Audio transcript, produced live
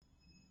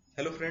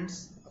Hello friends,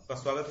 आपका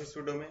स्वागत है इस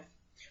वीडियो में।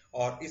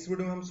 और इस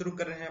वीडियो में हम शुरू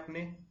कर रहे हैं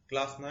अपने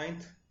class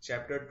 9th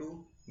chapter 2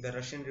 the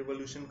Russian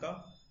revolution का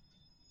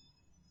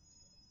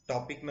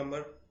टॉपिक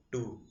नंबर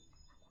 2,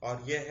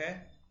 और यह है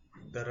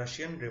द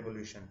रशियन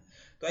रिवॉल्यूशन।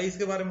 तो आइए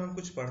इसके बारे में हम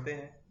कुछ पढ़ते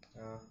हैं।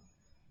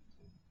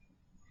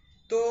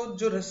 तो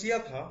जो रशिया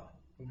था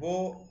वो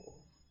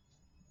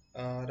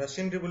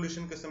रशियन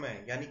रिवॉल्यूशन के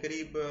समय यानी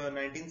करीब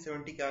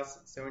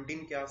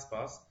 1917 के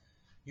आसपास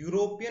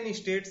यूरोपियन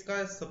स्टेट्स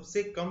का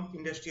सबसे कम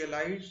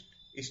इंडस्ट्रियलाइज्ड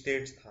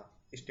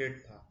स्टेट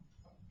था।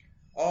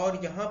 और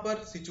यहाँ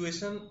पर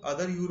सिचुएशन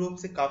अदर यूरोप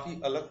से काफी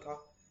अलग था,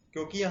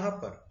 क्योंकि यहाँ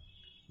पर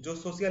जो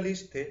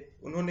सोशलिस्ट थे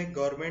उन्होंने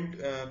गवर्नमेंट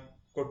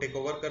को टेक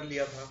ओवर कर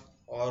लिया था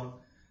और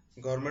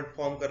गवर्नमेंट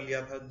फॉर्म कर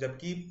लिया था,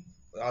 जबकि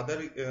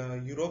अदर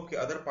यूरोप के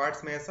अदर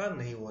पार्ट्स में ऐसा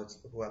नहीं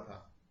हुआ था।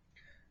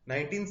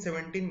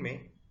 1917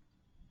 में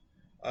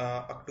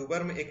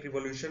अक्टूबर में एक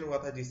रिवॉल्यूशन हुआ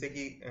था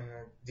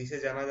जिसे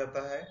जाना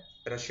जाता है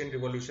रशियन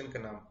रिवॉल्यूशन के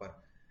नाम पर।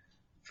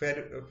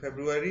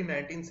 फरवरी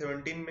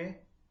 1917 में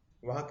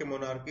वहां के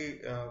मोनार्की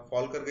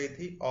फॉल कर गई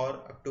थी और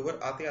अक्टूबर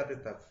आते आते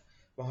तक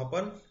वहां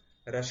पर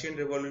रशियन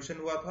रिवॉल्यूशन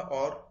हुआ था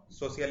और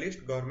सोशलिस्ट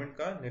गवर्नमेंट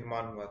का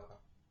निर्माण हुआ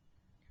था।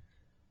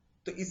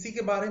 तो इसी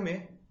के बारे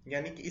में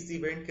यानी कि इस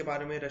इवेंट के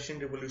बारे में, रशियन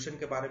रिवॉल्यूशन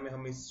के बारे में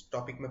हम इस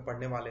टॉपिक में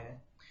पढ़ने वाले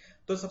हैं।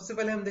 तो सबसे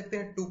पहले हम देखते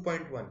हैं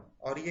 2.1,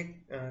 और ये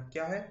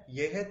क्या है?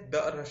 ये है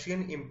द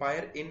रशियन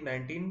एम्पायर इन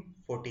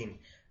 1914।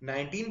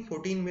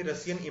 1914 में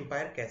रशियन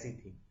एम्पायर कैसी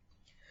थी?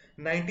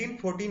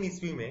 1914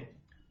 ईस्वी में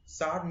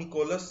सार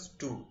निकोलस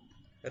टू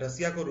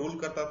रसिया को रूल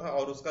करता था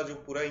और उसका जो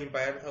पूरा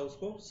एम्पायर था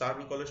उसको सार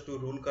निकोलस टू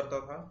रूल करता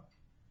था।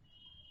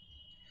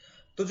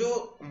 तो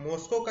जो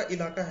मॉस्को का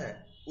इलाका है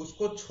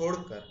उसको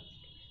छोड़कर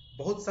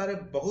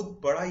बहुत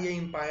बड़ा ये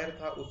एम्पायर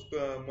था उस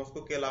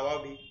मॉस्को के अलावा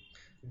भी,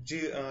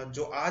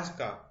 जो आज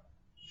का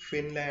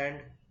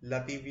Finland,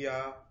 Latvia,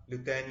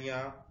 Lithuania,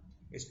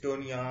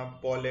 Estonia,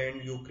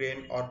 Poland,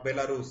 Ukraine और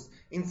बेलारूस,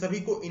 इन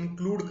सभी को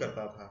इंक्लूड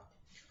करता था।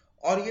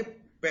 और ये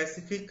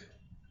पैसिफिक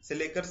से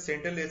लेकर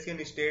सेंट्रल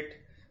एशियन स्टेट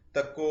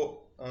तक को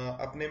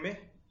अपने में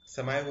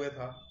समाये हुए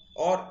था।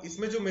 और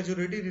इसमें जो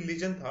मेजोरिटी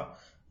रिलीजन था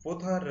वो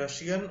था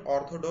रशियन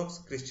ऑर्थोडॉक्स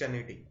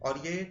क्रिश्चियनिटी,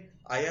 और ये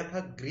आया था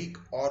ग्रीक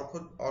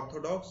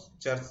ऑर्थोडॉक्स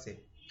चर्च से।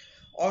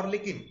 और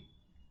लेकिन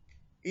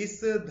इस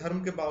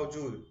धर्म के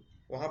बावजूद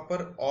वहां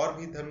पर और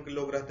भी धर्म के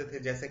लोग रहते थे,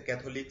 जैसे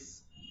कैथोलिक्स,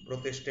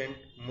 प्रोटेस्टेंट,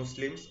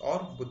 मुस्लिम्स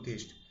और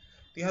बुद्धिस्ट।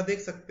 तो यहाँ देख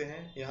सकते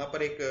हैं, यहाँ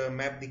पर एक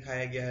मैप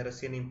दिखाया गया है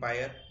रशियन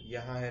एम्पायर।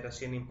 यहाँ है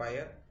रशियन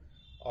एम्पायर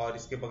और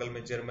इसके बगल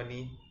में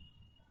जर्मनी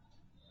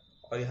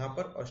और यहाँ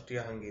पर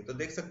ऑस्ट्रिया हंगरी। तो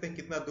देख सकते हैं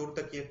कितना दूर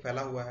तक ये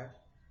फैला हुआ है।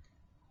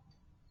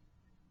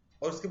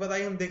 और उसके बाद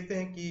आइए हम देखते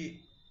हैं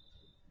कि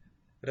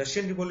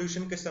रशियन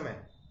रिवॉल्यूशन के समय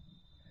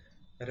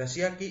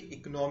रशिया की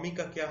इकोनॉमी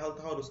का क्या हाल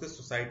था और उसके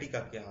सोसाइटी का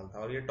क्या हाल था।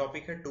 और ये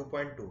टॉपिक है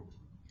 2.2।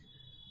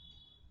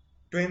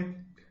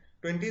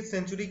 20th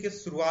सेंचुरी के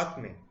शुरुआत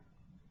में,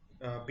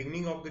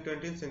 beginning of the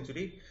 20th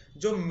century,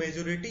 जो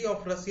मेजोरिटी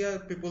ऑफ रशिया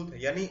पीपल थे,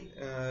 यानी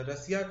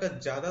रशिया का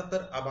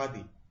ज्यादातर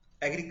आबादी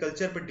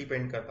एग्रीकल्चर पर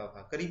डिपेंड करता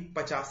था। करीब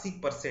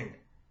 85%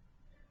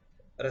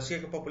 रशिया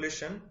का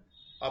पॉपुलेशन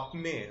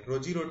अपने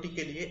रोजी रोटी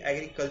के लिए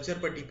एग्रीकल्चर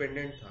पर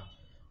डिपेंडेंट था।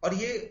 और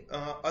ये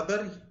अदर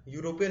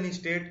यूरोपियन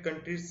स्टेट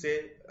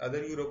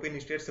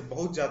से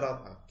बहुत ज्यादा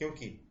था,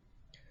 क्योंकि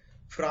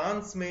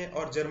फ्रांस में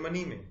और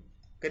जर्मनी में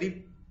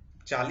करीब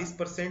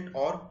 40%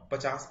 और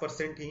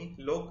 50% ही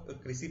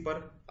लोग कृषि पर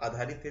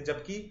आधारित थे,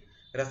 जबकि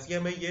रसिया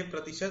में ये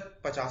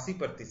प्रतिशत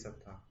 85%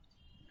 था।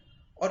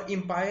 और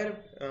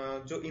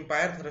जो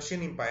एम्पायर था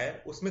रशियन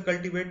एम्पायर, उसमें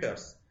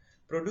कल्टीवेटर्स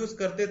प्रोड्यूस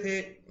करते थे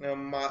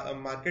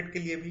मार्केट के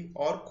लिए भी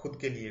और खुद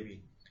के लिए भी।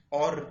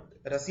 और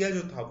रसिया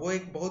जो था वो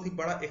एक बहुत ही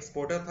बड़ा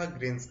एक्सपोर्टर था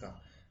ग्रेन्स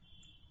का।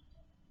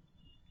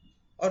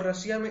 और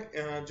रशिया में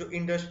जो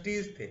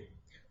इंडस्ट्रीज थे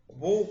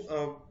वो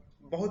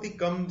बहुत ही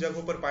कम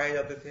जगहों पर पाए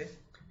जाते थे।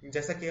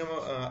 जैसा कि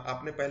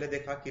आपने पहले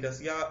देखा कि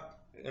रसिया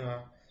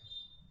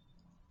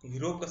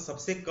यूरोप का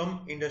सबसे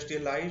कम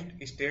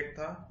इंडस्ट्रियलाइज्ड स्टेट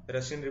था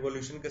रशियन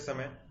रिवॉल्यूशन के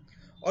समय।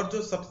 और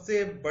जो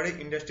सबसे बड़े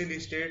इंडस्ट्रियल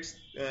स्टेट्स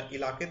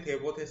इलाके थे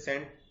वो थे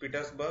सेंट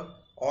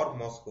पीटर्सबर्ग और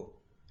मॉस्को।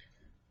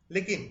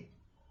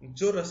 लेकिन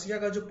जो रशिया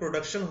का जो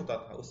प्रोडक्शन होता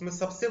था उसमें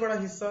सबसे बड़ा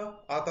हिस्सा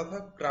आता था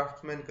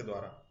क्राफ्ट्समैन के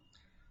द्वारा।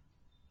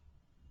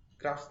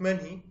 क्राफ्ट्समैन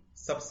ही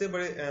सबसे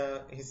बड़े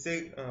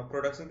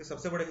प्रोडक्शन के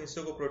सबसे बड़े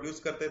हिस्से को प्रोड्यूस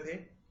करते थे।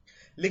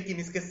 लेकिन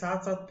इसके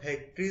साथ साथ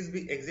फैक्ट्रीज भी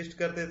एग्जिस्ट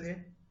करते थे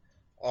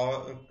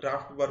और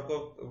क्राफ्ट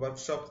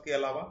वर्कशॉप के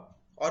अलावा।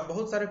 और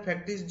बहुत सारे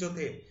फैक्ट्रीज जो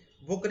थे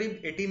वो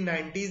करीब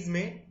 1890s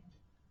में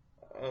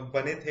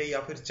बने थे या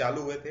फिर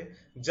चालू हुए थे,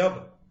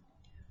 जब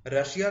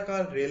रशिया का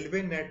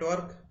रेलवे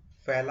नेटवर्क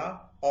फैला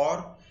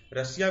और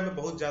रशिया में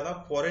बहुत ज्यादा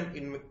फॉरेन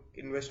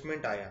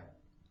इन्वेस्टमेंट आया।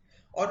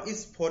 और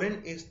इस फॉरेन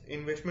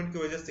इन्वेस्टमेंट की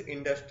वजह से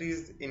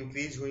इंडस्ट्रीज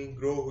इंक्रीज हुई,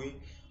 ग्रो हुई,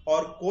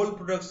 और कोल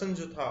प्रोडक्शन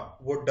जो था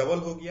वो डबल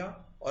हो गया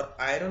और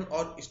आयरन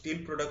और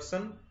स्टील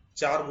प्रोडक्शन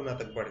 4 गुना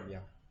तक बढ़ गया।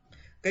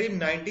 करीब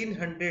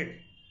 1900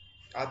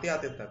 आते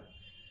आते तक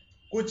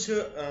कुछ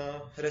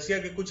रशिया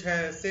के कुछ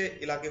ऐसे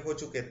इलाके हो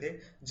चुके थे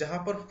जहां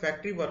पर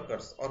फैक्ट्री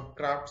वर्कर्स और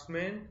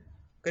क्राफ्ट्समैन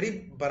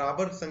करीब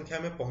बराबर संख्या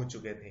में पहुंच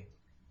चुके थे।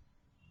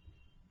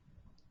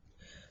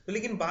 तो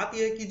लेकिन बात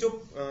यह है कि जो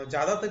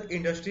ज्यादातर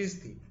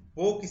इंडस्ट्रीज थी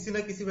वो किसी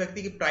न किसी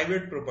व्यक्ति की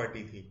प्राइवेट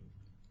प्रॉपर्टी थी,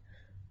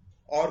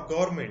 और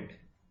गवर्नमेंट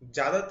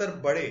ज्यादातर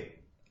बड़े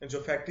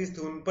जो फैक्ट्रीज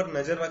थी उन पर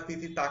नजर रखती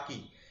थी ताकि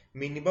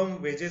मिनिमम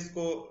वेजेस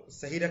को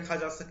सही रखा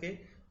जा सके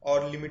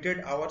और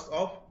लिमिटेड आवर्स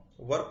ऑफ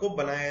वर्क को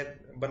बनाए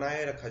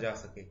बनाए रखा जा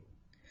सके।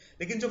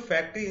 लेकिन जो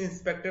फैक्ट्री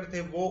इंस्पेक्टर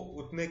थे वो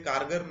उतने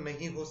कारगर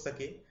नहीं हो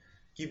सके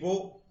कि वो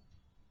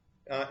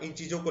इन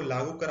चीजों को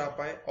लागू करा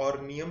पाए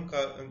और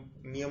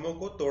नियमों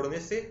को तोड़ने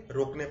से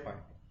रोकने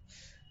पाए।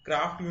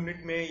 क्राफ्ट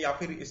यूनिट में या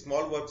फिर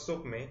स्मॉल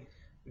वर्कशॉप में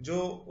जो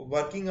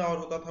वर्किंग आवर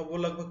होता था वो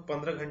लगभग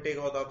 15 घंटे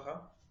का होता था,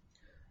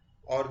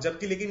 और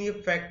जबकि लेकिन ये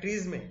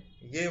फैक्ट्रीज में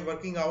ये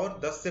वर्किंग आवर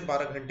 10 से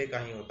 12 घंटे का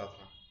ही होता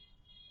था।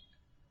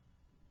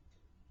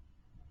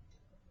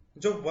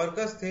 जो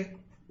वर्कर्स थे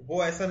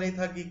वो ऐसा नहीं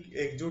था कि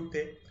एकजुट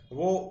थे,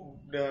 वो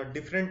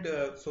डिफरेंट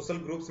सोशल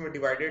ग्रुप्स में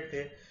डिवाइडेड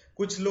थे।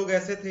 कुछ लोग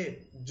ऐसे थे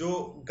जो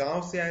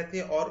गांव से आए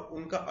थे और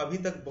उनका अभी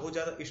तक बहुत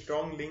ज्यादा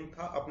स्ट्रॉन्ग लिंक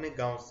था अपने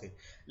गांव से,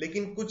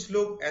 लेकिन कुछ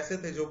लोग ऐसे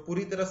थे जो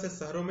पूरी तरह से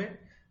शहरों में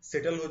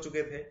सेटल हो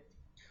चुके थे।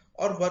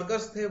 और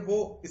वर्कर्स थे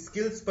वो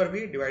स्किल्स पर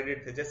भी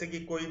डिवाइडेड थे, जैसे कि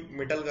कोई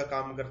मेटल का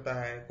काम करता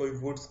है, कोई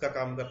वुड्स का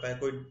काम करता है,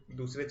 कोई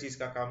दूसरे चीज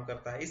का काम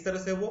करता है। इस तरह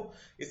से वो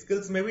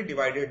स्किल्स में भी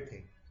डिवाइडेड थे।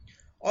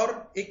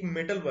 और एक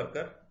मेटल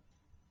वर्कर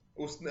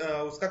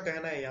उसका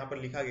कहना है, यहाँ पर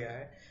लिखा गया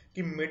है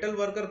कि मेटल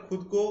वर्कर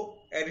खुद को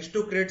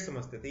एरिस्टोक्रेट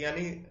समझते थे,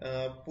 यानी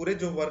पूरे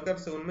जो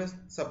वर्कर्स है उनमें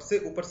सबसे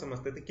ऊपर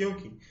समझते थे,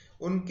 क्योंकि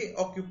उनके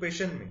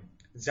ऑक्यूपेशन में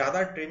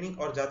ज्यादा ट्रेनिंग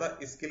और ज्यादा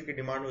स्किल की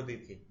डिमांड होती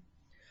थी।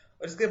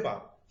 और इसके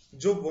बाद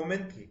जो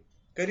वुमेन थी,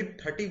 करीब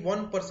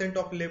 31%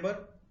 ऑफ लेबर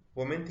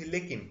वुमेन थी,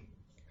 लेकिन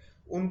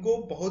उनको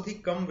बहुत ही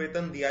कम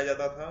वेतन दिया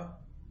जाता था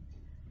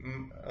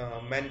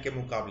मैन के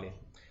मुकाबले।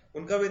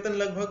 उनका वेतन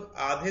लगभग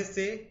आधे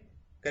से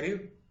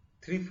करीब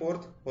 3/4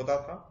 होता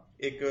था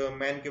एक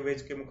मैन के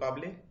वेज के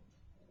मुकाबले।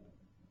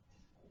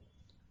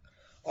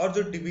 और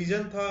जो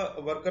डिवीजन था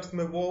वर्कर्स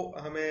में वो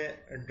हमें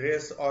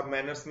ड्रेस और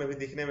मैनर्स में भी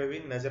दिखने में भी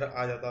नजर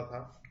आ जाता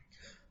था।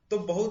 तो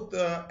बहुत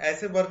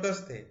ऐसे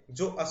वर्कर्स थे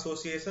जो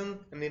एसोसिएशन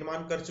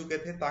निर्माण कर चुके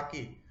थे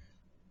ताकि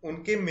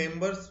उनके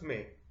मेंबर्स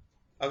में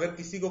अगर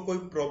किसी को कोई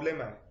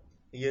प्रॉब्लम आए,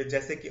 ये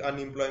जैसे कि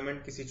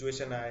अनएम्प्लॉयमेंट की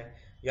सिचुएशन आए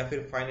या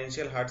फिर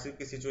फाइनेंशियल हार्डशिप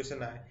की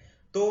सिचुएशन आए,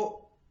 तो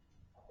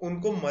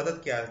उनको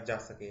मदद किया जा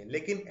सके।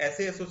 लेकिन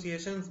ऐसे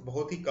एसोसिएशंस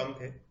बहुत ही कम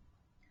थे।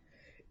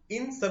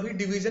 इन सभी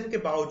डिवीजन के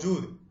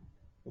बावजूद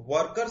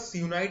वर्कर्स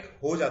यूनाइट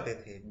हो जाते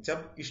थे।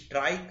 जब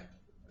स्ट्राइक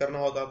करना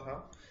होता था,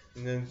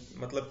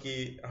 मतलब कि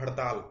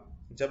हड़ताल,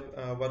 जब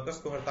वर्कर्स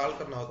को हड़ताल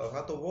करना होता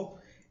था तो वो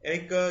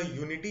एक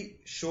यूनिटी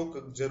शो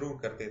जरूर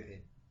करते थे।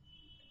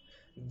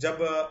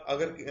 जब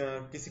अगर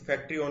किसी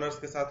फैक्ट्री ओनर्स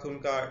के साथ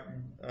उनका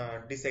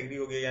डिसएग्री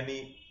हो गया,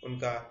 यानी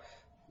उनका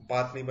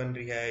बात नहीं बन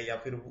रही है या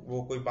फिर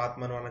वो कोई बात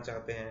मनवाना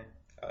चाहते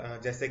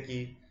हैं, जैसे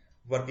कि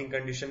वर्किंग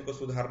कंडीशन को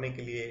सुधारने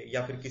के लिए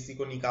या फिर किसी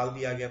को निकाल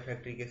दिया गया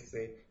फैक्ट्री के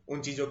से,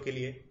 उन चीजों के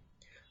लिए,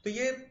 तो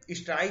ये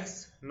स्ट्राइक्स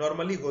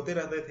नॉर्मली होते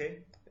रहते थे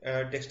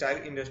टेक्सटाइल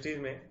इंडस्ट्रीज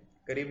में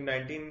करीब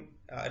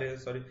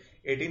 1896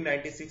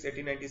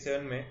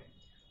 1897 में,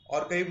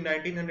 और करीब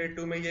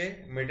 1902 में ये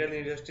मेटल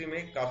इंडस्ट्री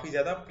में काफी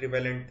ज्यादा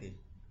प्रिवेलेंट थी।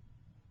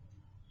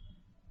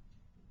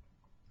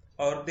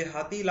 और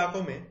देहाती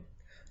इलाकों में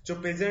जो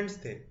पेजेंट्स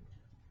थे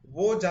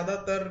वो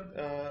ज्यादातर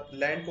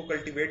लैंड को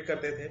कल्टीवेट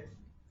करते थे,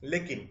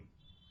 लेकिन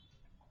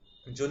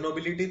जो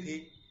नोबिलिटी थी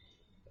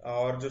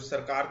और जो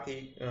सरकार थी,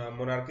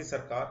 मोनार्की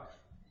सरकार,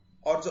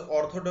 और जो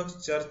ऑर्थोडॉक्स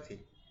चर्च थी,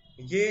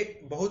 ये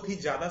बहुत ही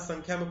ज्यादा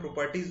संख्या में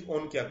प्रॉपर्टीज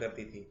ओन किया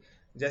करती थी।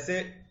 जैसे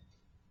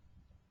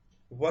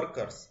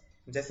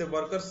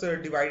वर्कर्स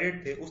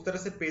डिवाइडेड थे, उस तरह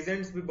से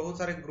पेजेंट्स भी बहुत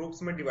सारे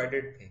ग्रुप्स में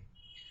डिवाइडेड थे,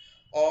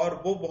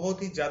 और वो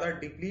बहुत ही ज्यादा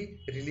डीपली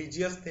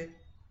रिलीजियस थे।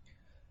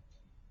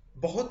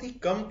 बहुत ही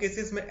कम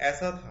केसेस में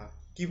ऐसा था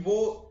कि वो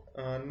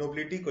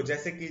नोबिलिटी को,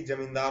 जैसे कि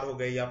जमींदार हो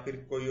गए या फिर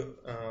कोई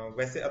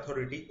वैसे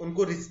अथॉरिटी,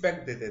 उनको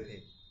रिस्पेक्ट देते थे।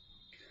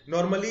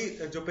 नॉर्मली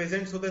जो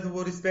पेजेंट्स होते थे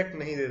वो रिस्पेक्ट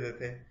नहीं देते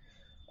थे,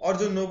 और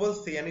जो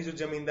नोबल्स थे यानी जो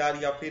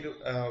जमींदार या फिर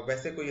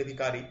वैसे कोई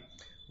अधिकारी,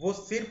 वो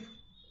सिर्फ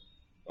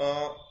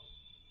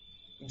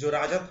जो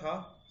राजा था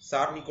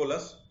सार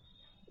निकोलस,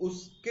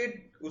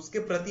 उसके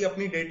प्रति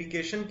अपनी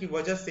डेडिकेशन की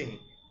वजह से ही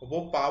वो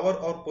पावर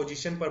और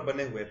पोजीशन पर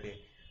बने हुए थे।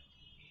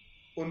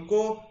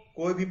 उनको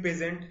कोई भी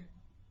पेजेंट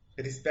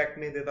रिस्पेक्ट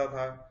नहीं देता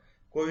था,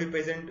 कोई भी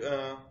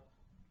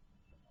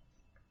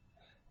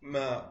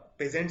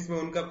पेजेंट्स में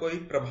उनका कोई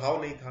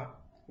प्रभाव नहीं था।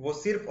 वो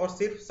सिर्फ और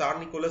सिर्फ सार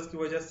निकोलस की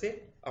वजह से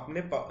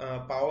अपने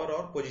पावर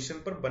और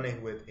पोजीशन पर बने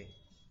हुए थे।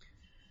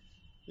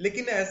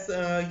 लेकिन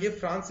ये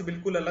फ्रांस से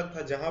बिल्कुल अलग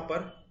था, जहां पर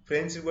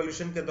फ्रेंच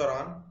रिवॉल्यूशन के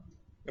दौरान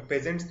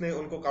पेजेंट्स ने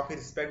उनको काफी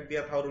रिस्पेक्ट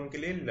दिया था और उनके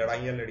लिए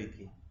लड़ाइयां लड़ी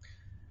थी।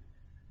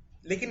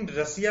 लेकिन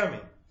रसिया में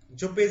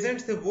जो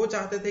पेजेंट्स थे वो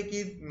चाहते थे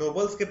कि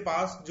नोबल्स के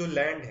पास जो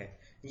लैंड है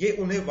ये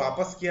उन्हें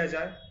वापस किया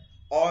जाए,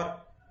 और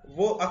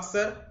वो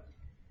अक्सर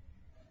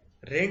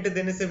रेंट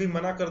देने से भी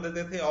मना कर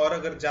देते थे, और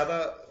अगर ज्यादा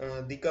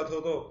दिक्कत हो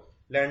तो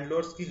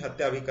लैंडलॉर्ड्स की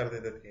हत्या भी कर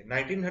देते थे।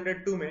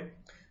 1902 में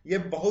ये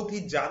बहुत ही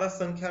ज्यादा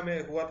संख्या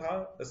में हुआ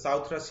था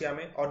साउथ रशिया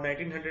में, और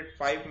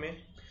 1905 में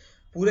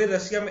पूरे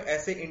रशिया में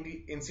ऐसे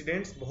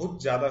इंसिडेंट्स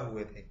बहुत ज्यादा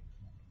हुए थे।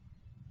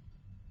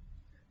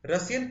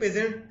 रशियन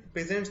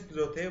पेजेंट्स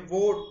जो थे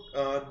वो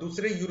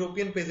दूसरे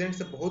यूरोपियन पेजेंट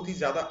से बहुत ही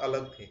ज्यादा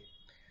अलग थे।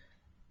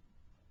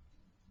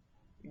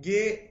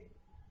 ये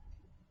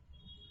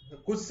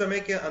कुछ समय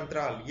के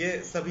अंतराल ये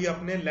सभी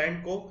अपने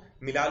लैंड को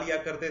मिला लिया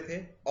करते थे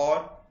और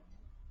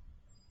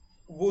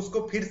वो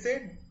उसको फिर से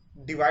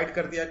डिवाइड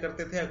कर दिया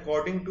करते थे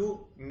according to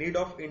need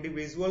of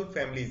individual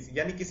families.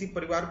 यानी किसी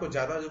परिवार को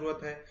ज्यादा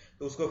जरूरत है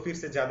तो उसको फिर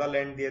से ज्यादा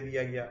लैंड दे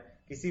दिया गया,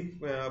 किसी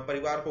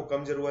परिवार को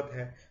कम जरूरत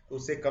है तो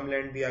उससे कम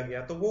लैंड दिया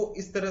गया। तो वो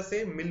इस तरह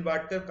से मिल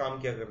बांट कर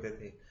काम किया करते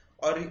थे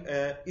और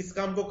इस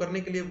काम को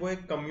करने के लिए वो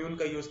एक कम्यून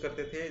का यूज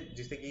करते थे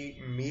जिसे कि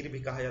मीर भी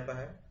कहा जाता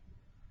है।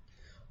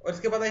 और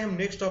इसके बाद हम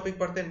नेक्स्ट टॉपिक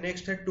पढ़ते हैं।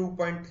 नेक्स्ट है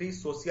 2.3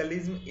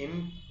 सोशलिज्म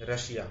इन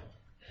रशिया।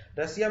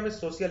 रशिया में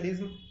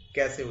सोशलिज्म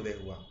कैसे उदय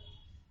हुआ।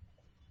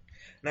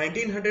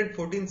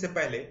 1914 से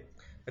पहले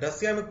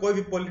रशिया में कोई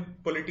भी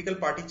पॉलिटिकल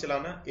पार्टी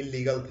चलाना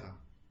इलीगल था।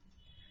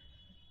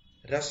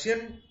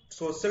 Russian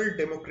social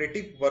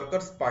democratic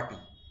workers party,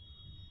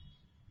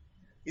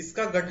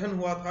 इसका गठन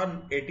हुआ था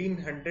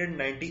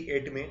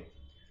 1898 में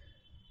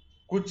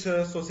कुछ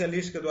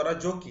सोशलिस्ट के द्वारा,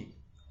 जो कि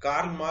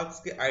कार्ल मार्क्स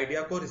के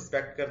आइडिया को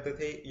रिस्पेक्ट करते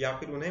थे या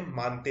फिर उन्हें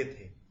मानते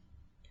थे।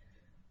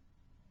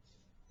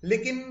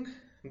 लेकिन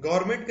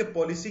गवर्नमेंट के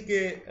पॉलिसी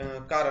के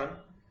कारण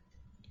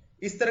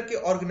इस तरह के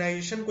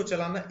ऑर्गेनाइजेशन को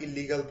चलाना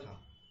इलीगल था।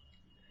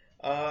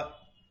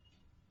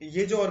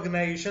 ये जो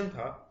ऑर्गेनाइजेशन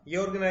था, ये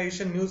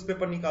ऑर्गेनाइजेशन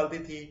न्यूज़पेपर निकालती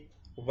थी,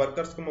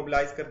 वर्कर्स को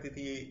मोबिलाइज करती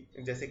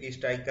थी जैसे कि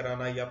स्ट्राइक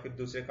कराना या फिर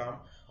दूसरे काम,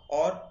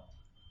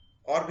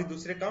 और भी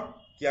दूसरे काम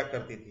किया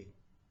करती थी।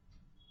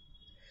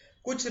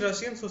 कुछ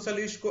रशियन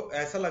सोशलिस्ट को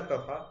ऐसा लगता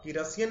था कि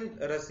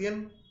रशियन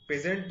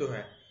पेजेंट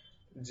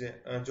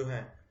जो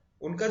है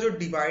उनका जो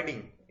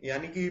डिवाइडिंग,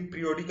 यानी कि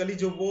पीरियोडिकली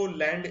जो वो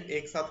लैंड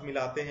एक साथ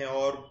मिलाते हैं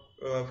और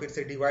फिर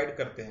से डिवाइड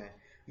करते हैं,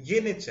 ये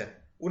नेचर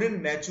उन्हें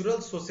नेचुरल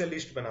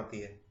सोशलिस्ट बनाती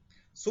है।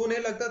 सो उन्हें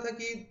लगता था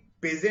कि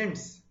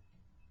पेजेंट्स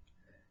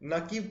न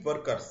कि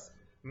वर्कर्स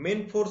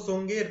मेन फोर्स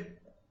होंगे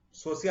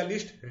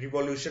सोशलिस्ट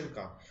रिवॉल्यूशन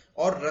का,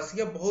 और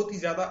रशिया बहुत ही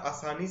ज्यादा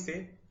आसानी से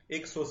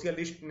एक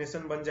सोशलिस्ट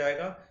नेशन बन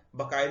जाएगा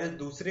बाकायदे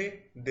दूसरे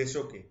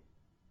देशों के।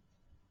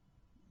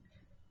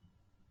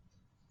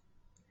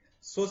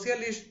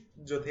 सोशलिस्ट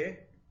जो थे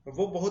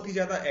वो बहुत ही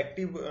ज्यादा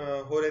एक्टिव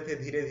हो रहे थे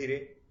धीरे धीरे,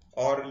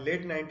 और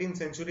लेट 19th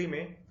सेंचुरी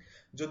में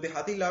जो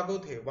देहाती इलाके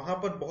थे वहां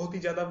पर बहुत ही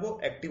ज्यादा वो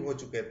एक्टिव हो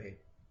चुके थे,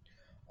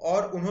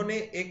 और उन्होंने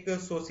एक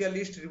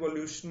सोशलिस्ट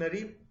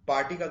रिवॉल्यूशनरी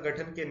पार्टी का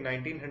गठन किया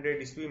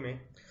 1900 ईस्वी में।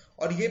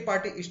 और ये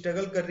पार्टी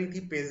स्ट्रगल कर रही थी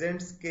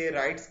पेजेंट्स के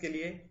राइट्स के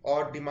लिए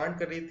और डिमांड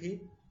कर रही थी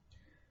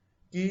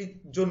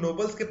कि जो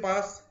नोबल्स के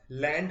पास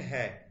लैंड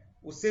है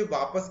उसे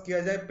वापस किया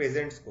जाए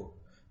पेजेंट्स को।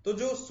 तो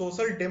जो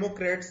सोशल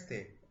डेमोक्रेट्स थे,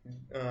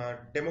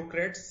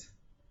 डेमोक्रेट्स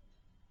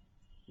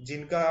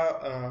जिनका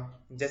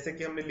जैसे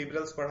कि हमने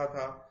लिबरल्स पढ़ा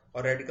था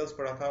और रेडिकल्स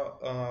पढ़ा था,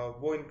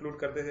 वो इंक्लूड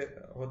करते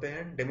होते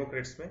हैं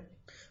डेमोक्रेट्स में।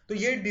 तो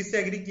ये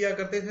डिसएग्री किया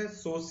करते थे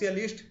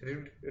सोशलिस्ट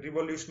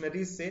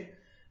रिवॉल्यूशनरी से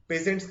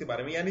पेजेंट्स के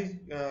बारे में। यानी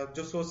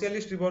जो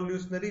सोशलिस्ट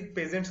रिवॉल्यूशनरी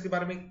पेजेंट्स के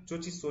बारे में जो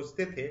चीज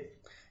सोचते थे,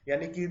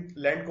 यानी कि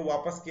लैंड को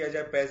वापस किया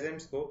जाए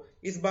पेजेंट्स को,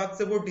 इस बात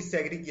से वो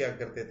डिसएग्री किया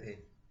करते थे।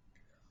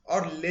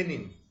 और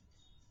लेनिन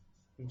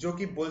जो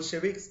कि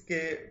बोल्शेविक्स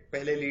के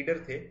पहले लीडर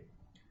थे,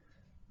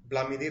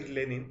 व्लादिमीर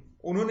लेनिन,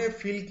 उन्होंने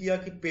फील किया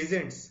कि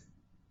पेजेंट्स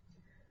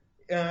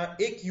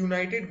एक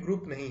यूनाइटेड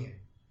ग्रुप नहीं है,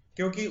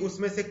 क्योंकि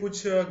उसमें से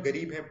कुछ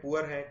गरीब हैं,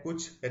 पुअर हैं,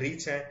 कुछ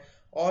रिच हैं,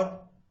 और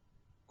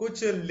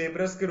कुछ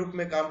लेबरर्स के रूप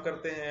में काम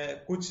करते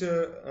हैं, कुछ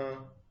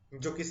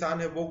जो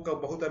किसान है वो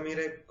बहुत अमीर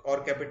है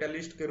और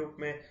कैपिटलिस्ट के रूप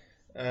में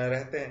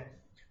रहते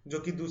हैं, जो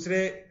कि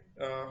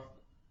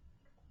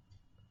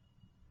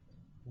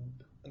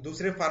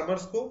दूसरे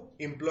फार्मर्स को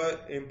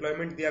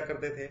एम्प्लॉयमेंट दिया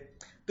करते थे।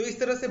 तो इस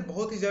तरह से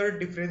बहुत ही ज्यादा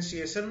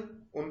डिफरेंशिएशन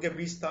उनके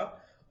बीच था,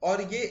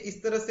 और ये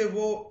इस तरह से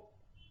वो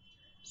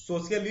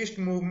सोशलिस्ट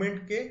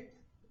मूवमेंट के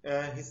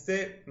हिस्से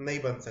नहीं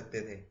बन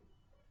सकते थे।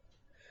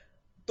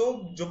 तो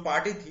जो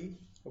पार्टी थी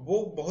वो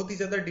बहुत ही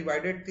ज्यादा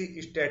डिवाइडेड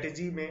थी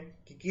स्ट्रेटेजी में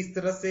कि किस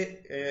तरह से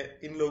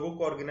इन लोगों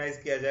को ऑर्गेनाइज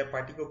किया जाए,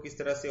 पार्टी को किस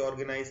तरह से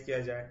ऑर्गेनाइज किया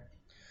जाए।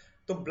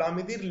 तो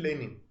व्लादिमीर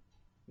लेनिन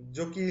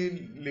जो कि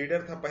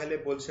लीडर था पहले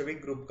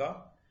बोल्शेविक ग्रुप का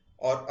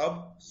और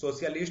अब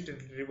सोशलिस्ट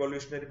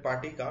रिवॉल्यूशनरी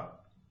पार्टी का,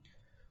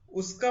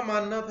 उसका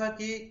मानना था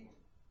कि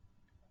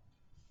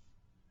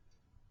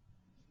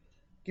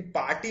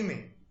पार्टी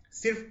में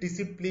सिर्फ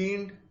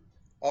डिसिप्लिन्ड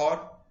और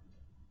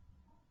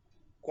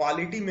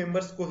क्वालिटी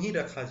मेंबर्स को ही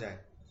रखा जाए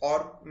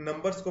और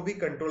नंबर्स को भी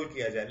कंट्रोल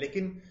किया जाए।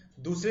 लेकिन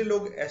दूसरे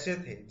लोग ऐसे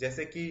थे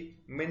जैसे कि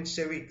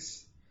मेंशेविक्स,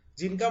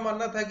 जिनका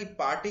मानना था कि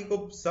पार्टी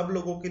को सब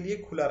लोगों के लिए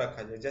खुला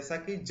रखा जाए, जैसा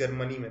कि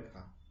जर्मनी में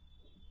था।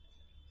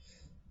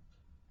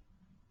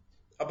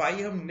 अब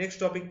आइए हम नेक्स्ट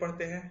टॉपिक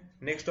पढ़ते हैं।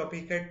 नेक्स्ट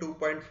टॉपिक है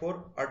 2.4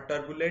 a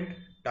turbulent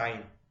time,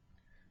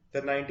 the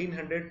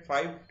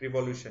 1905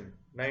 revolution.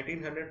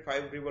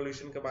 1905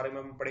 revolution के बारे में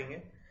हम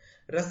पढ़ेंगे।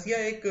 रसिया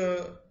एक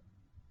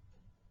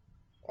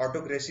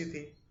ऑटोक्रेसी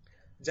थी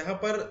जहां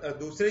पर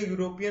दूसरे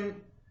यूरोपियन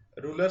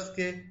रूलर्स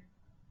के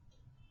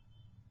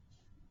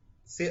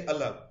से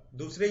अलग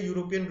दूसरे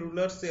यूरोपियन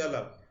रूलर्स से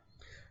अलग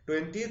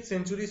 20th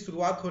सेंचुरी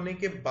शुरुआत होने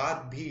के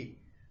बाद भी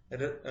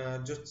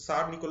जो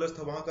सार निकोलस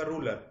था वहां का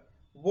रूलर,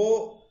 वो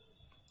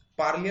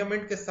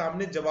पार्लियामेंट के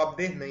सामने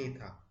जवाबदेह नहीं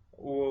था।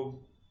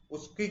 वो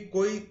उसकी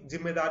कोई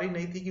जिम्मेदारी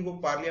नहीं थी कि वो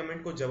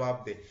पार्लियामेंट को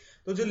जवाब दे।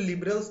 तो जो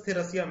लिबरल्स थे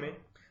रसिया में,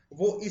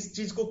 वो इस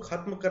चीज को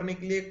खत्म करने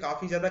के लिए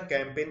काफी ज्यादा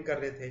कैंपेन कर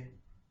रहे थे,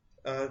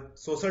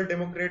 सोशल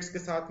डेमोक्रेट्स के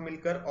साथ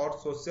मिलकर और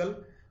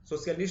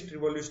सोशलिस्ट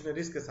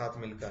रिवॉल्यूशनरीज के साथ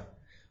मिलकर।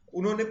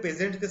 उन्होंने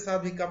पेजेंट के साथ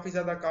भी काफी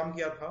ज्यादा काम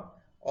किया था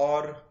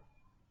और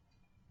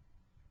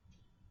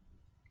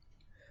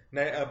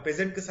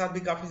पेजेंट के साथ भी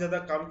काफी ज्यादा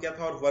काम किया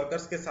था और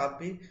वर्कर्स के साथ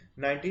भी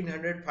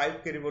 1905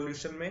 के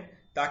रिवॉल्यूशन में,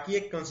 ताकि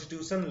एक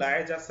कॉन्स्टिट्यूशन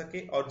लाया जा सके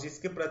और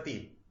जिसके प्रति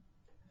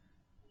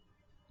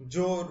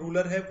जो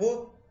रूलर है वो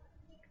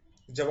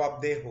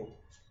जवाबदेह हो।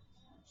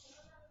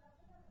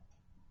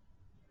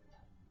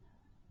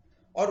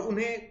 और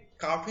उन्हें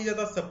काफी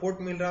ज्यादा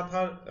सपोर्ट मिल रहा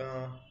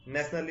था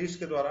नेशनलिस्ट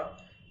के द्वारा।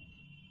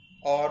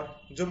 और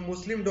जो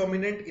मुस्लिम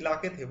डोमिनेंट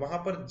इलाके थे वहां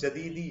पर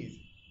जदीदी,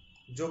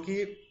 जो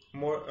कि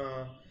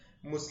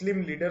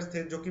मुस्लिम लीडर्स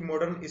थे जो कि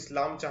मॉडर्न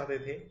इस्लाम चाहते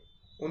थे,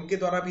 उनके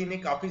द्वारा भी इन्हें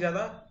काफी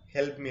ज्यादा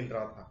हेल्प मिल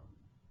रहा था।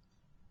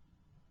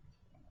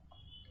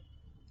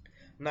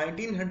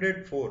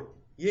 1904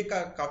 ये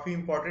काफी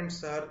इंपॉर्टेंट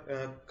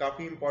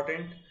काफी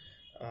इंपॉर्टेंट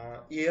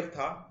ईयर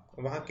था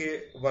वहां के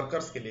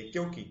वर्कर्स के लिए,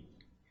 क्योंकि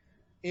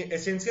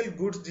एसेंशियल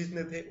गुड्स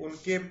जितने थे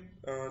उनके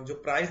जो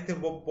प्राइस थे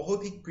वो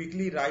बहुत ही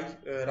क्विकली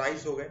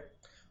राइज हो गए।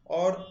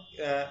 और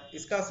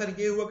इसका असर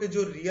ये हुआ कि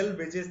जो रियल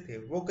वेजेस थे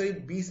वो करीब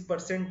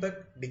 20%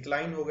 तक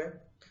डिक्लाइन हो गए।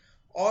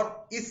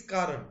 और इस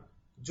कारण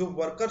जो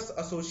वर्कर्स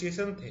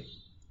एसोसिएशन थे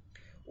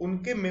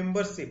उनके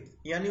मेंबरशिप,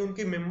 यानी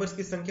उनके मेंबर्स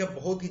की संख्या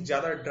बहुत ही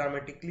ज्यादा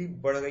ड्रामेटिकली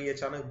बढ़ गई।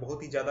 अचानक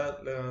बहुत ही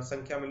ज्यादा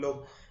संख्या में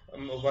लोग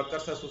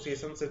वर्कर्स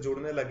एसोसिएशन से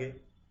जुड़ने लगे।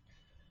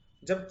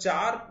 जब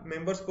 4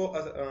 मेंबर्स को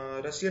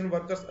रशियन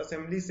वर्कर्स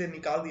असेंबली से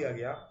निकाल दिया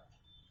गया,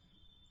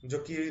 जो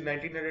कि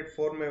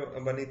 1904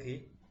 में बनी थी,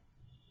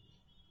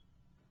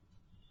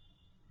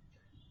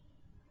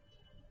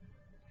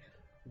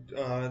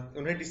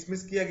 उन्हें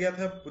डिसमिस किया गया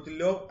था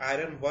पुतिलोव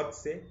आयरन वर्क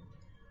से।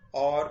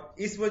 और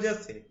इस वजह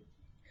से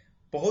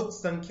बहुत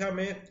संख्या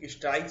में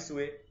स्ट्राइक्स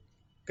हुए।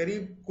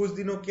 करीब कुछ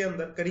दिनों के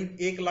अंदर करीब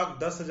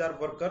 1,10,000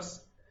 वर्कर्स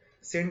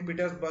सेंट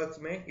पीटर्सबर्ग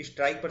में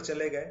स्ट्राइक पर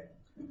चले गए,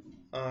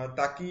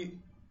 ताकि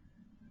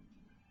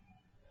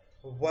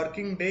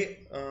वर्किंग डे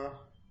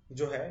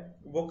जो है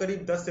वो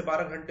करीब 10 से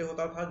 12 घंटे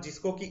होता था,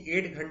 जिसको कि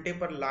 8 घंटे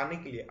पर लाने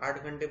के लिए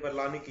 8 घंटे पर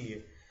लाने के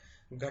लिए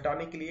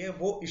घटाने के लिए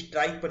वो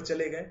स्ट्राइक पर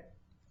चले गए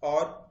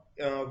और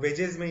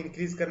वेजेस में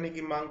इंक्रीज करने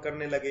की मांग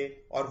करने लगे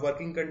और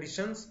वर्किंग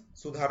कंडीशंस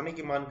सुधारने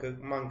की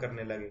मांग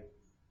करने लगे।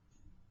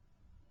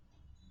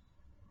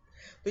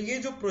 तो ये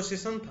जो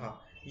प्रोसेशन था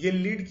ये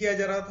लीड किया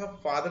जा रहा था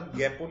फादर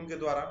गैपोन के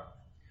द्वारा।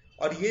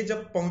 और ये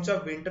जब पहुंचा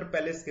विंटर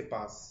पैलेस के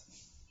पास,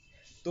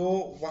 तो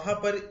वहां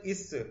पर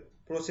इस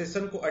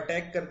प्रोसेशन को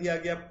अटैक कर दिया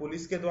गया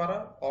पुलिस के द्वारा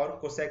और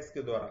कोसैक्स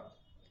के द्वारा,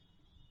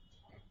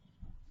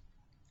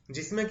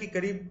 जिसमें कि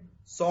करीब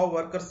 100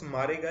 वर्कर्स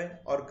मारे गए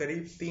और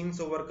करीब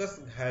 300 वर्कर्स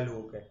घायल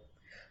हो गए।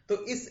 तो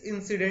इस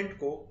इंसिडेंट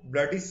को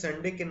ब्लडी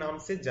संडे के नाम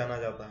से जाना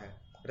जाता है।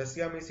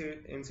 रसिया में इस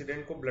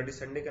इंसिडेंट को ब्लडी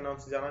संडे के नाम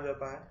से जाना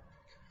जाता है।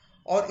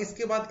 और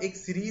इसके बाद एक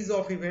सीरीज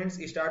ऑफ इवेंट्स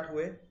स्टार्ट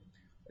हुए,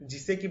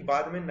 जिसे कि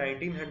बाद में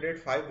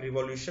 1905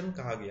 रिवॉल्यूशन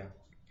कहा गया।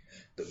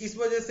 तो इस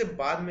वजह से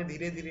बाद में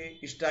धीरे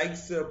धीरे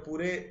स्ट्राइक्स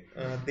पूरे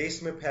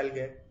देश में फैल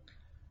गए।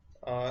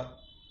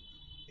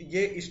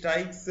 ये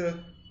स्ट्राइक्स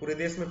पूरे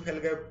देश में फैल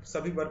गए,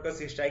 सभी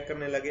वर्कर्स स्ट्राइक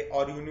करने लगे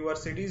और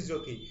यूनिवर्सिटीज जो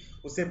थी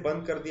उसे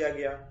बंद कर दिया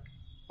गया।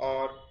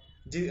 और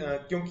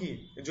क्योंकि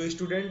जो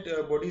स्टूडेंट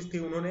बॉडीज थी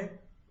उन्होंने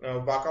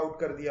वॉकआउट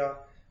कर दिया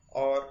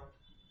और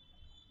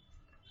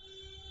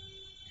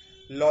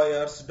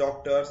लॉयर्स,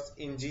 डॉक्टर्स,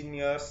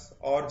 इंजीनियर्स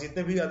और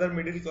जितने भी अदर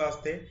मिडिल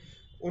क्लास थे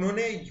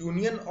उन्होंने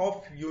यूनियन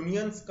ऑफ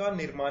यूनियंस का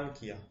निर्माण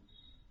किया।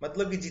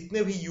 मतलब कि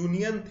जितने भी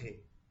यूनियन थे,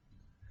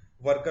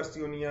 वर्कर्स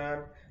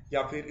यूनियन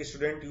या फिर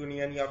स्टूडेंट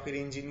यूनियन या फिर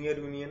इंजीनियर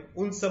यूनियन,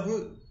 उन सब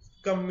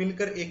का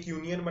मिलकर एक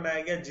यूनियन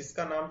बनाया गया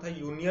जिसका नाम था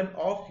यूनियन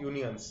ऑफ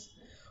यूनियंस।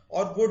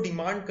 और वो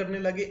डिमांड करने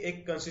लगे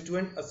एक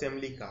कॉन्स्टिट्यूएंट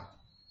असेंबली का।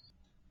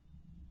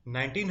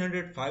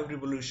 1905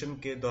 रिवॉल्यूशन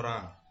के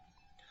दौरान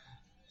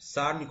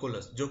सार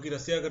निकोलस, जो कि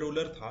रसिया का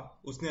रूलर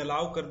था, उसने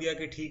अलाउ कर दिया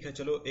कि ठीक है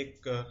चलो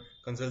एक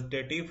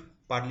कंसल्टेटिव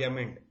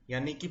पार्लियामेंट,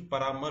 यानी कि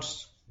परामर्श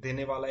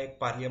देने वाला एक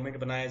पार्लियामेंट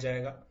बनाया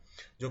जाएगा,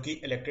 जो कि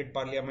इलेक्टेड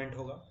पार्लियामेंट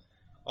होगा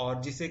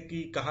और जिसे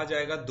कि कहा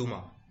जाएगा दुमा।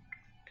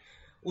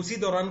 उसी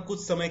दौरान कुछ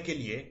समय के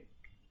लिए,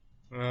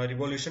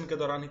 रिवॉल्यूशन के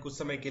दौरान ही कुछ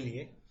समय के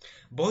लिए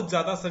बहुत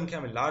ज्यादा संख्या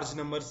में, लार्ज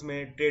नंबर्स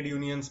में ट्रेड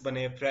यूनियंस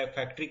बने,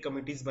 फैक्ट्री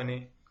कमिटीज बने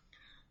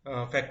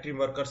फैक्ट्री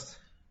वर्कर्स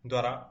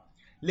द्वारा।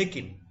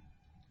 लेकिन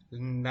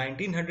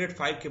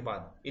 1905 के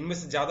बाद इनमें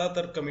से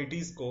ज्यादातर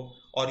कमिटीज को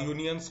और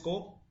यूनियंस को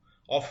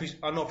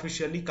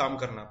अनऑफिशियली काम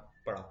करना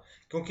पड़ा,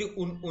 क्योंकि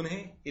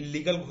उन्हें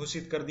इलीगल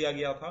घोषित कर दिया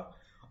गया था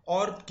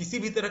और किसी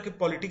भी तरह के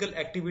पॉलिटिकल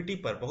एक्टिविटी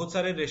पर बहुत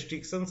सारे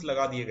रेस्ट्रिक्शंस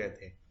लगा दिए गए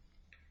थे।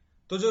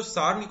 तो जो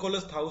सार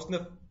निकोलस था उसने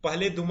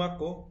पहले दुमा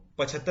को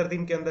 75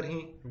 दिन के अंदर ही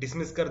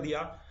डिसमिस कर दिया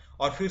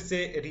और फिर से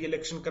री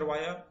इलेक्शन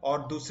करवाया,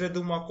 और दूसरे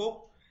दुमा को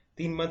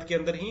 3 मंथ के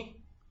अंदर ही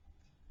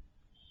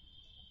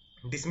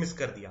डिसमिस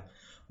कर दिया।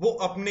 वो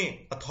अपने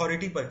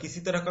अथॉरिटी पर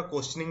किसी तरह का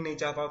क्वेश्चनिंग नहीं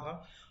चाहता था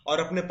और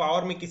अपने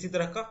पावर में किसी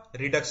तरह का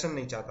रिडक्शन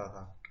नहीं चाहता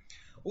था।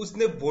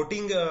 उसने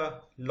वोटिंग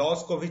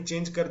लॉज को भी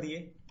चेंज कर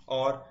दिए,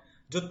 और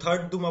जो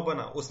थर्ड दुमा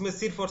बना उसमें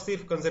सिर्फ और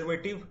सिर्फ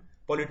कंजर्वेटिव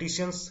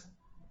पॉलिटिशियंस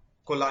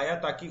को लाया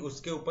ताकि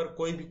उसके ऊपर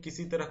कोई भी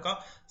किसी तरह का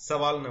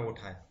सवाल न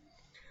उठाए।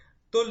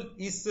 तो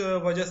इस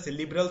वजह से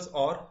लिबरल्स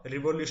और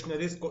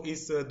रिवोल्यूशनरीज को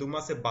इस दुमा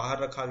से बाहर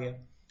रखा गया।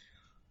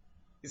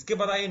 इसके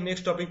बाद आइए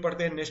नेक्स्ट टॉपिक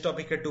पढ़ते हैं। नेक्स्ट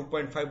टॉपिक है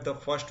 2.5 the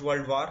first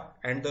world war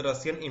and the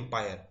Russian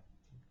empire,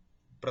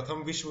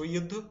 प्रथम विश्व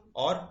युद्ध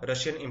और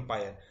रशियन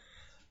एम्पायर।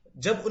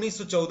 जब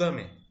 1914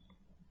 में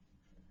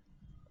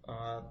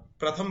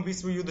प्रथम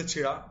विश्व युद्ध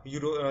छिड़ा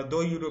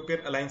दो यूरोपियन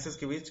अलायंसेस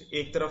के बीच,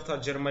 एक तरफ था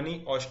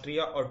जर्मनी,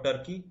 ऑस्ट्रिया और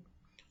टर्की,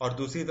 और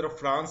दूसरी तरफ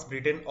फ्रांस,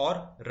 ब्रिटेन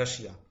और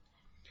रशिया।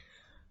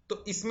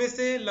 तो इसमें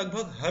से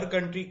लगभग हर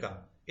कंट्री का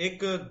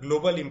एक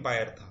ग्लोबल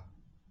एम्पायर था,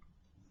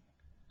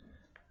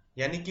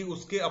 यानी कि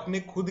उसके अपने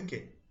खुद के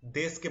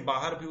देश के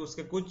बाहर भी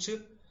उसके कुछ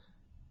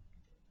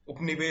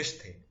उपनिवेश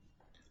थे।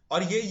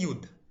 और ये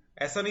युद्ध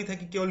ऐसा नहीं था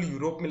कि केवल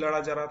यूरोप में लड़ा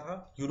जा रहा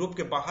था, यूरोप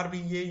के बाहर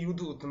भी ये युद्ध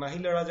उतना ही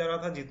लड़ा जा रहा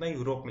था जितना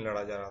यूरोप में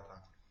लड़ा जा रहा था।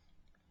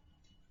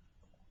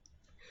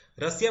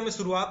 रसिया में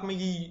शुरुआत में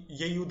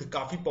ये युद्ध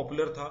काफी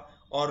पॉपुलर था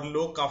और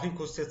लोग काफी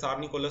खुश थे सार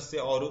निकोलस से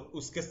और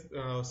उसके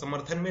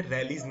समर्थन में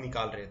रैलीज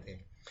निकाल रहे थे।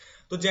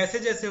 तो जैसे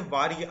जैसे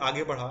वार ये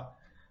आगे बढ़ा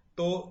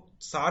तो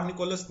सार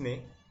निकोलस ने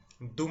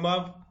दुमा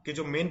के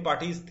जो मेन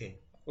पार्टीज थे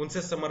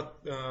उनसे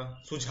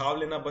सुझाव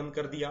लेना बंद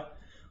कर दिया,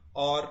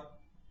 और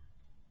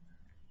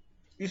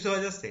इस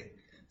वजह से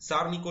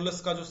सार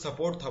निकोलस का जो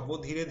सपोर्ट था वो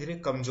धीरे धीरे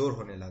कमजोर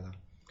होने लगा।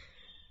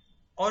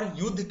 और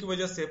युद्ध की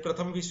वजह से,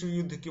 प्रथम विश्व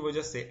युद्ध की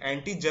वजह से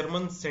एंटी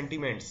जर्मन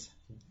सेंटिमेंट्स,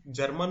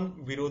 जर्मन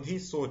विरोधी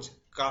सोच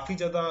काफी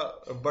ज्यादा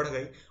बढ़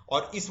गई,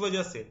 और इस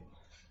वजह से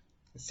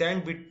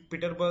सेंट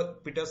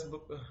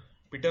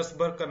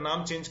पीटर्सबर्ग का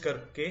नाम चेंज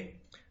करके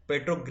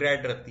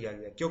पेट्रोग्रैड रख दिया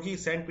गया, क्योंकि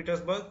सेंट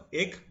पीटर्सबर्ग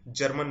एक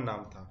जर्मन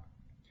नाम था।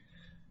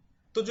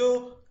 तो जो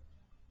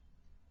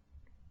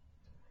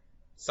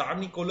सार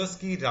निकोलस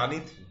की रानी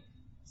थी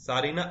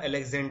सारिना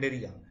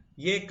अलेक्जेंडरिया,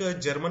 ये एक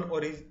जर्मन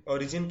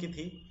ओरिजिन की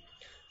थी।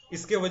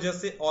 इसके वजह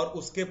से और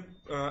उसके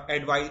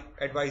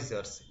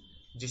एडवाइजर्स,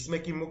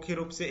 जिसमें कि मुख्य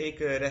रूप से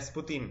एक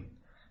रेस्पुतिन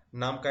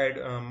नाम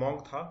का मॉन्क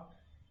था,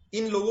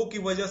 इन लोगों की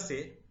वजह से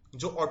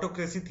जो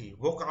ऑटोक्रेसी थी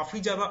वो काफी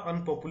ज्यादा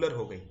अनपॉपुलर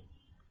हो गई।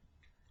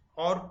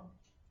 और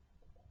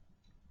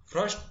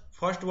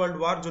फर्स्ट वर्ल्ड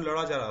वॉर जो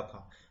लड़ा जा रहा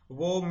था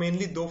वो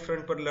मेनली 2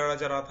 फ्रंट पर लड़ा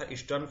जा रहा था,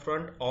 ईस्टर्न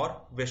फ्रंट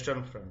और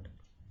वेस्टर्न फ्रंट।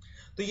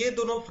 तो ये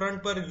दोनों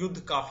फ्रंट पर युद्ध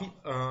काफी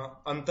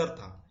अंतर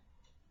था।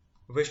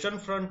 वेस्टर्न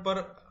फ्रंट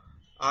पर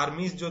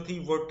आर्मीज जो थी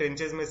वो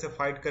ट्रेंचेस में से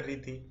फाइट कर रही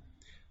थी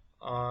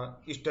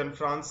ईस्टर्न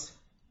फ्रांस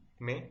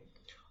में,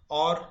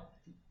 और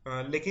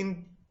लेकिन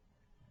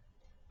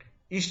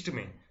ईस्ट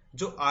में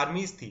जो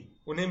आर्मीज थी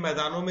उन्हें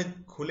मैदानों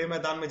में, खुले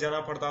मैदान में जाना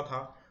पड़ता था,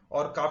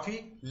 और काफी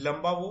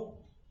लंबा वो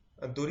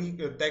दूरी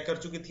तय कर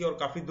चुकी थी और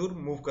काफी दूर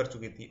मूव कर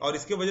चुकी थी, और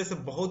इसके वजह से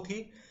बहुत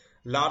ही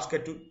लार्ज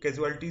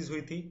कैजुअलिटीज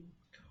हुई थी।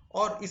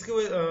 और इसके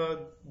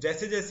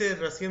जैसे जैसे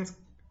रशियंस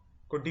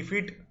को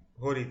डिफीट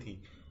हो रही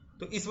थी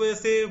तो इस वजह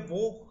से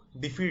वो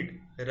डिफीट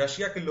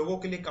रशिया के लोगों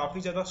के लिए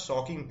काफी ज्यादा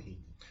शॉकिंग थी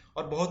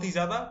और बहुत ही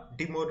ज्यादा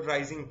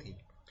डिमोरलाइजिंग थी।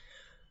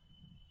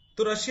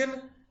 तो रशियन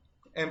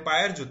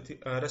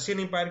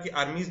एम्पायर की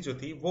आर्मीज जो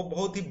थी वो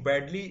बहुत ही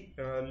बैडली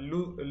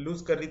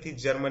लूज कर रही थी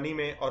जर्मनी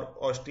में और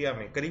ऑस्ट्रिया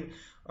में, करीब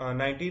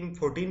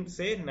 1914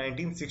 से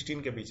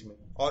 1916 के बीच में।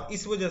 और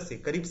इस वजह से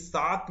करीब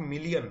 7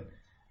 मिलियन,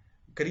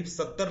 करीब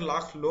 70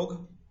 लाख लोग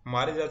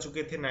मारे जा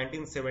चुके थे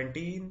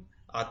 1917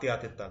 आते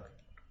आते तक।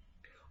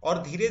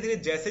 और धीरे धीरे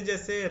जैसे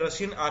जैसे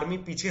रशियन आर्मी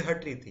पीछे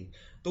हट रही थी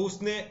तो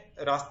उसने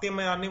रास्ते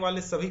में आने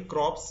वाले सभी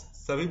क्रॉप्स,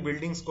 सभी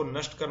बिल्डिंग्स को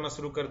नष्ट करना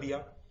शुरू कर दिया,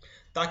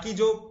 ताकि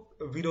जो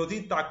विरोधी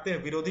ताकतें,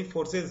 विरोधी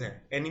फोर्सेस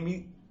हैं, एनिमी,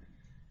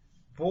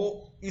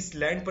 वो इस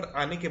लैंड पर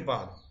आने के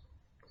बाद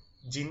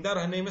जिंदा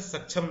रहने में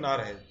सक्षम ना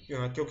रहे,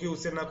 क्योंकि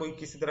उसे ना कोई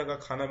किसी तरह का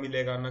खाना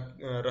मिलेगा, ना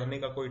रहने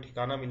का कोई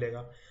ठिकाना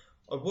मिलेगा,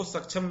 और वो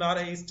सक्षम ना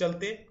रहे। इस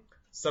चलते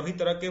सभी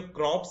तरह के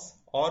क्रॉप्स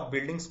और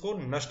बिल्डिंग्स को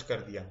नष्ट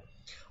कर दिया।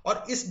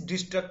 और इस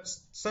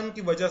डिस्ट्रक्शन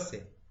की वजह से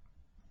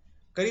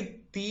करीब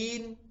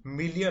 3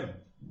 मिलियन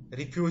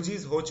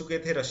रिफ्यूजीज हो चुके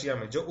थे रशिया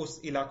में, जो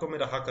उस इलाकों में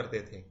रहा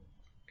करते थे।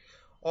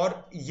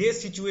 और ये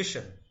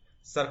सिचुएशन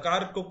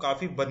सरकार को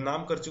काफी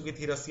बदनाम कर चुकी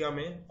थी रशिया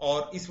में,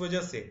 और इस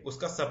वजह से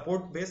उसका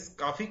सपोर्ट बेस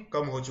काफी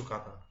कम हो चुका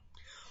था।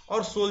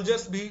 और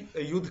सोल्जर्स भी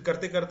युद्ध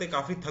करते करते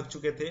काफी थक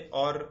चुके थे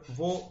और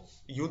वो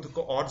युद्ध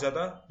को और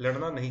ज्यादा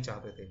लड़ना नहीं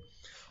चाहते थे।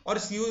 और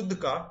इस युद्ध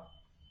का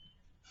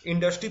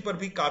इंडस्ट्री पर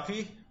भी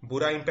काफी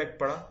बुरा इंपैक्ट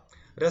पड़ा।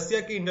 रसिया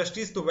की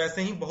इंडस्ट्रीज तो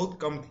वैसे ही बहुत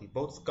कम थी,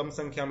 बहुत कम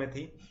संख्या में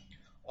थी,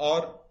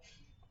 और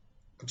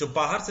जो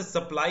बाहर से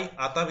सप्लाई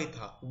आता भी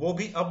था वो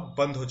भी अब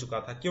बंद हो चुका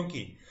था,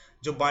 क्योंकि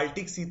जो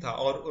बाल्टिक सी था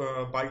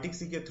और बाल्टिक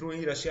सी के थ्रू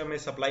ही रशिया में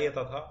सप्लाई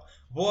आता था,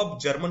 वो अब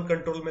जर्मन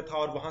कंट्रोल में था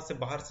और वहां से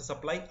बाहर से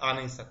सप्लाई आ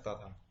नहीं सकता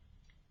था।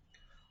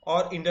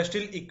 और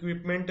इंडस्ट्रियल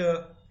इक्विपमेंट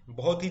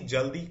बहुत ही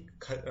जल्दी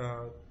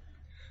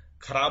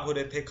खराब हो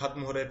रहे थे,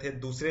 खत्म हो रहे थे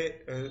दूसरे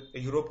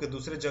यूरोप के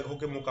दूसरे जगहों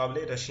के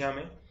मुकाबले रशिया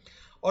में।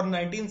 और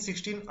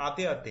 1916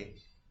 आते आते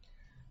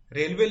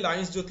रेलवे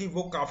लाइंस जो थी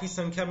वो काफी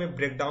संख्या में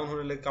ब्रेक डाउन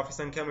होने लगी, काफी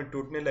संख्या में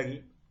टूटने लगी।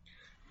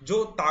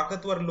 जो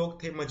ताकतवर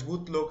लोग थे,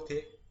 मजबूत लोग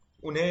थे,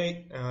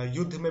 उन्हें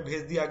युद्ध में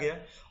भेज दिया गया।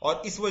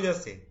 और इस वजह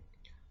से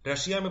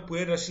रशिया में,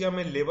 पूरे रशिया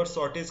में लेबर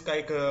शॉर्टेज का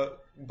एक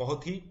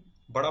बहुत ही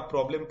बड़ा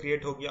प्रॉब्लम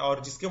क्रिएट हो गया।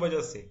 और जिसके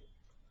वजह से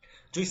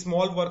जो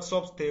स्मॉल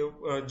वर्कशॉप्स थे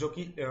जो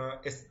कि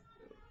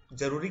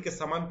जरूरी के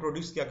सामान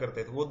प्रोड्यूस किया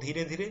करते थे, वो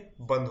धीरे धीरे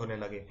बंद होने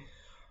लगे।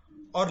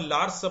 और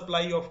लार्ज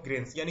सप्लाई ऑफ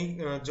ग्रेन्स,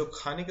 यानी जो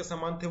खाने के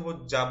सामान थे वो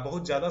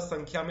बहुत ज्यादा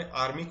संख्या में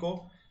आर्मी को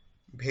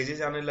भेजे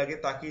जाने लगे,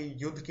 ताकि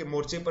युद्ध के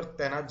मोर्चे पर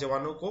तैनात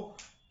जवानों को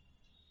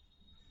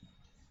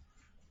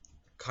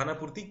खाना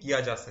पूर्ति किया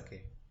जा सके।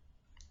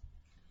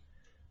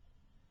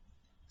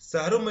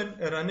 शहरों में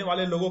रहने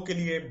वाले लोगों के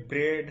लिए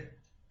ब्रेड,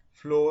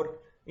 फ्लोर,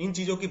 इन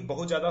चीजों की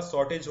बहुत ज्यादा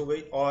शॉर्टेज हो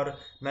गई। और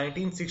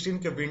 1916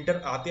 के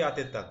विंटर आते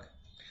आते तक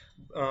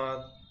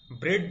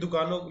ब्रेड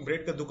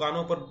के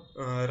दुकानों पर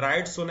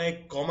राइट्स होना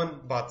एक कॉमन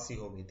बात सी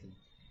हो गई थी।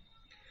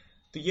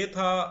 तो ये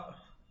था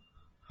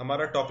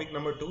हमारा टॉपिक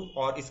नंबर 2।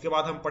 और इसके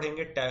बाद हम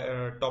पढ़ेंगे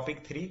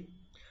topic 3,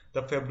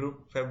 the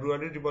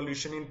February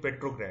revolution in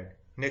Petrograd,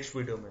 next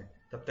video में।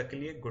 तब तक के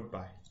लिए गुड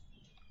बाय।